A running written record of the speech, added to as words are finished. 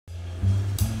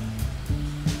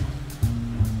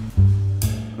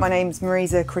My name's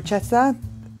Marisa Crocetta.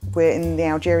 We're in the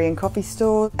Algerian Coffee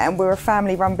Stores and we're a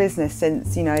family-run business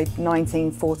since,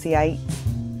 1948.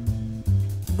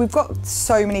 We've got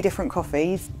so many different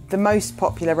coffees. The most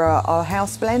popular are our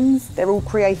house blends. They're all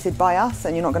created by us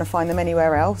and you're not going to find them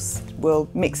anywhere else. We'll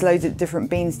mix loads of different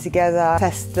beans together,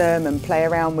 test them and play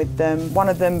around with them. One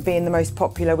of them being the most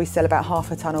popular, we sell about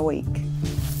half a tonne a week.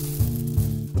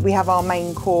 We have our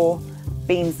main core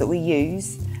beans that we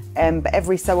use, but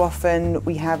every so often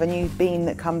we have a new bean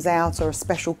that comes out or a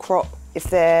special crop. If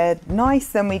they're nice,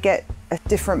 then we get a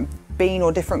different bean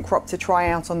or different crop to try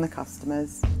out on the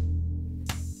customers.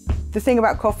 The thing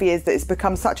about coffee is that it's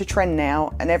become such a trend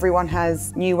now and everyone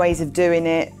has new ways of doing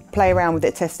it. Play around with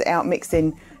it, test it out, mix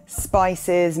in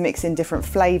spices, mix in different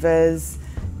flavours,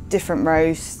 different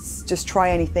roasts, just try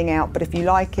anything out. But if you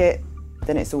like it,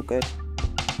 then it's all good.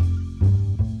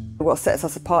 What sets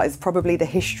us apart is probably the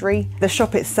history. The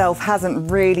shop itself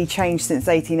hasn't really changed since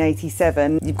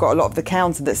 1887. You've got a lot of the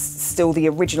counter that's still the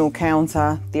original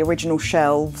counter, the original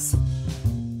shelves.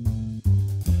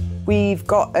 We've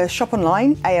got a shop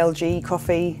online,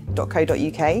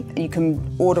 algcoffee.co.uk. You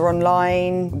can order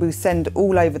online. We send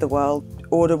all over the world.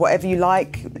 Order whatever you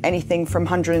like, anything from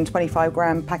 125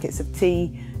 gram packets of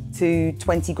tea to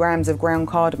 20 grams of ground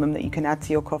cardamom that you can add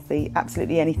to your coffee,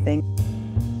 absolutely anything.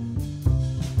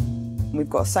 We've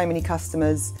got so many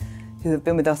customers who have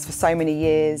been with us for so many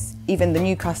years. Even the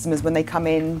new customers, when they come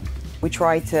in, we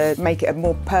try to make it a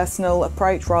more personal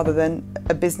approach rather than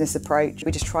a business approach.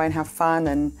 We just try and have fun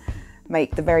and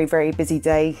make the very, very busy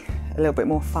day a little bit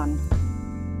more fun.